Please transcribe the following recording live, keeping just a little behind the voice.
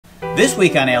This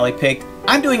week on Alley Pick,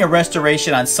 I'm doing a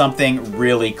restoration on something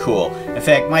really cool. In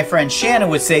fact, my friend Shannon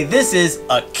would say this is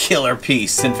a killer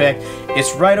piece. In fact,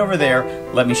 it's right over there.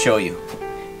 Let me show you.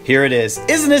 Here it is.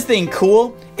 Isn't this thing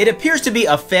cool? It appears to be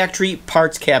a factory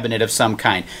parts cabinet of some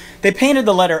kind. They painted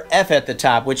the letter F at the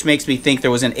top, which makes me think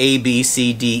there was an A, B,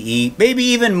 C, D, E, maybe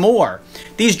even more.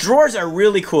 These drawers are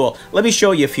really cool. Let me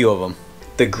show you a few of them.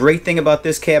 The great thing about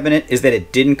this cabinet is that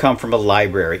it didn't come from a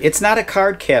library. It's not a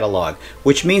card catalog,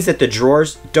 which means that the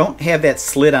drawers don't have that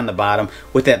slit on the bottom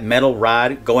with that metal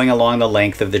rod going along the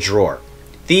length of the drawer.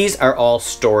 These are all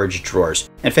storage drawers.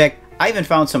 In fact, I even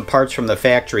found some parts from the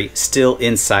factory still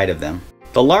inside of them.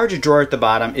 The large drawer at the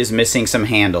bottom is missing some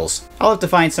handles. I'll have to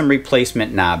find some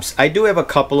replacement knobs. I do have a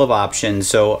couple of options,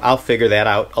 so I'll figure that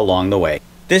out along the way.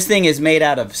 This thing is made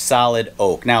out of solid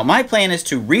oak. Now, my plan is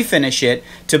to refinish it,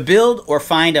 to build or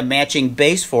find a matching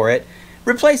base for it,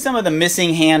 replace some of the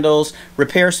missing handles,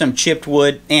 repair some chipped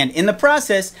wood, and in the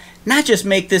process, not just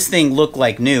make this thing look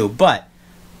like new, but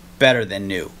better than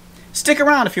new. Stick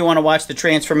around if you want to watch the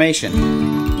transformation.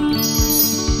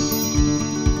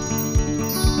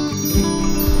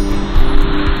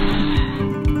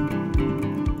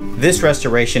 This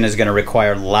restoration is going to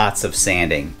require lots of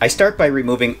sanding. I start by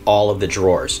removing all of the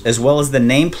drawers, as well as the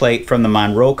nameplate from the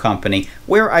Monroe Company,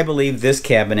 where I believe this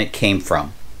cabinet came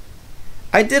from.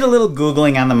 I did a little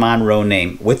Googling on the Monroe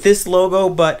name with this logo,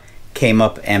 but came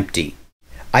up empty.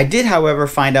 I did, however,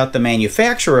 find out the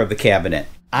manufacturer of the cabinet.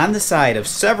 On the side of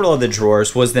several of the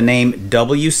drawers was the name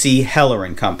W.C.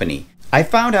 Heller & Company. I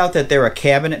found out that they're a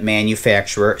cabinet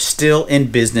manufacturer still in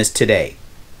business today.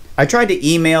 I tried to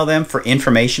email them for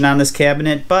information on this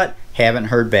cabinet, but haven't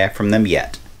heard back from them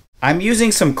yet. I'm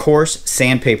using some coarse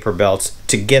sandpaper belts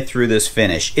to get through this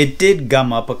finish. It did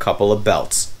gum up a couple of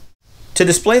belts. To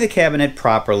display the cabinet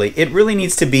properly, it really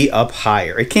needs to be up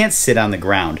higher. It can't sit on the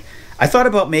ground. I thought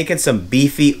about making some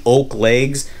beefy oak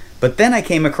legs, but then I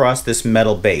came across this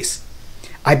metal base.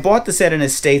 I bought this at an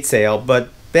estate sale, but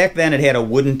back then it had a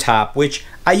wooden top, which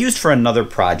I used for another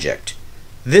project.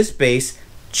 This base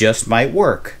just might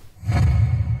work.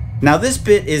 Now this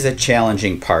bit is a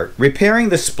challenging part, repairing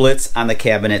the splits on the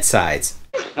cabinet sides.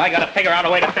 I gotta figure out a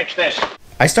way to fix this.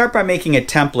 I start by making a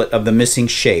template of the missing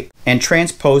shape and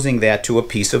transposing that to a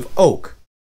piece of oak.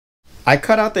 I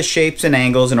cut out the shapes and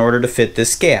angles in order to fit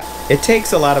this gap. It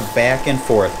takes a lot of back and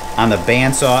forth on the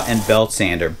bandsaw and belt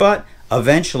sander, but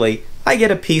eventually I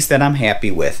get a piece that I'm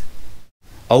happy with.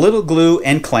 A little glue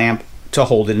and clamp to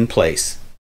hold it in place.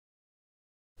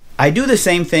 I do the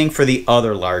same thing for the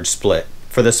other large split.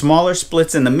 For the smaller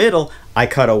splits in the middle, I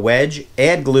cut a wedge,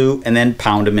 add glue, and then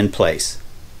pound them in place.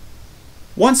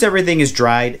 Once everything is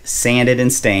dried, sanded,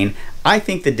 and stained, I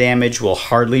think the damage will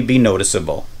hardly be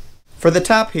noticeable. For the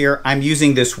top here, I'm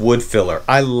using this wood filler.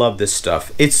 I love this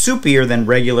stuff. It's soupier than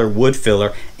regular wood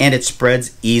filler, and it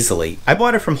spreads easily. I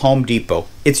bought it from Home Depot.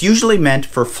 It's usually meant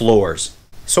for floors.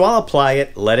 So I'll apply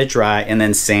it, let it dry, and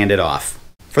then sand it off.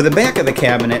 For the back of the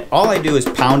cabinet, all I do is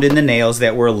pound in the nails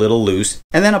that were a little loose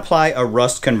and then apply a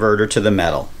rust converter to the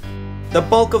metal. The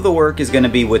bulk of the work is going to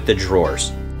be with the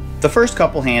drawers. The first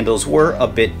couple handles were a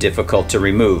bit difficult to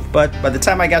remove, but by the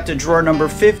time I got to drawer number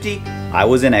 50, I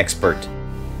was an expert.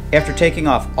 After taking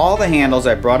off all the handles,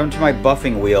 I brought them to my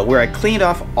buffing wheel where I cleaned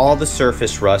off all the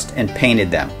surface rust and painted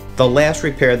them. The last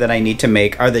repair that I need to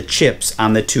make are the chips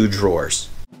on the two drawers.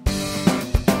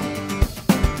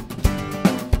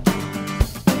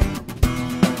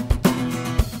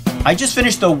 I just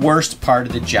finished the worst part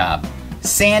of the job,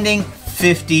 sanding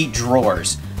 50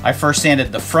 drawers. I first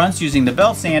sanded the fronts using the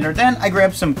belt sander, then I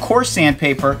grabbed some coarse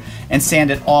sandpaper and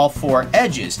sanded all 4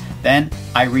 edges. Then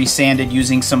I resanded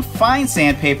using some fine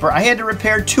sandpaper. I had to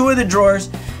repair 2 of the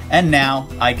drawers, and now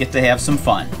I get to have some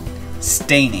fun,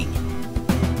 staining.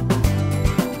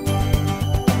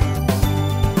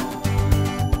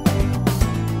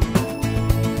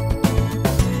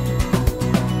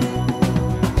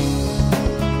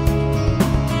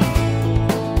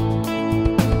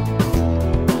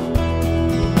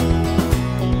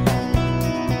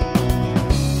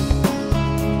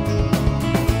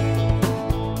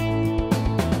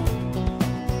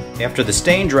 After the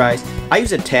stain dries, I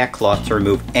use a tack cloth to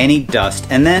remove any dust,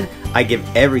 and then I give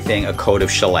everything a coat of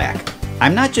shellac.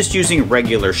 I'm not just using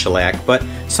regular shellac, but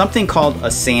something called a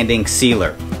sanding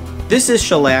sealer. This is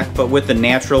shellac, but with the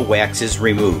natural waxes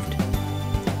removed.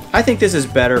 I think this is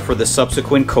better for the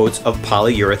subsequent coats of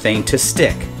polyurethane to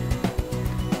stick.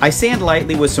 I sand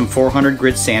lightly with some 400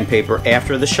 grit sandpaper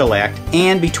after the shellac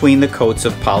and between the coats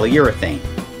of polyurethane.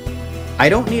 I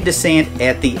don't need to sand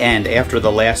at the end after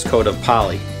the last coat of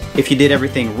poly. If you did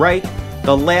everything right,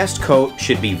 the last coat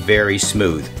should be very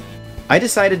smooth. I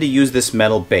decided to use this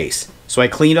metal base, so I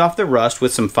cleaned off the rust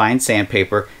with some fine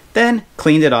sandpaper, then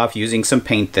cleaned it off using some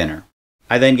paint thinner.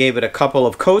 I then gave it a couple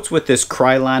of coats with this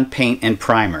Krylon paint and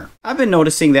primer. I've been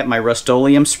noticing that my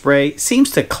Rust-Oleum spray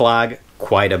seems to clog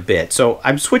quite a bit, so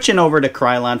I'm switching over to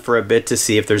Krylon for a bit to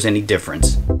see if there's any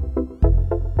difference.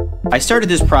 I started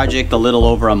this project a little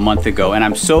over a month ago, and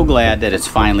I'm so glad that it's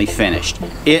finally finished.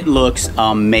 It looks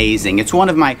amazing. It's one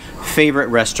of my favorite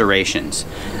restorations.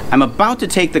 I'm about to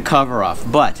take the cover off,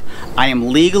 but I am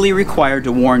legally required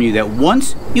to warn you that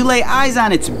once you lay eyes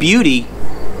on its beauty,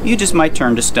 you just might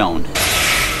turn to stone.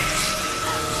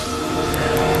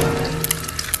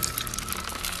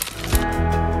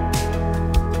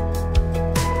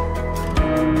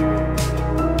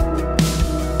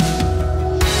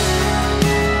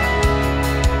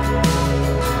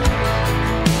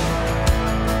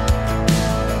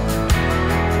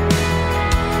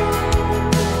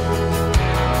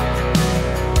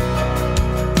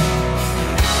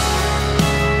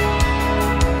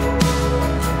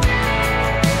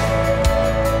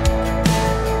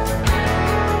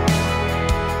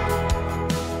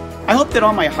 I hope that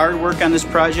all my hard work on this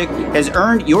project has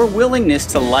earned your willingness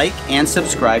to like and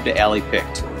subscribe to Alley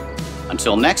Picked.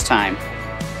 Until next time,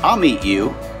 I'll meet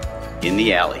you in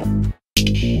the alley.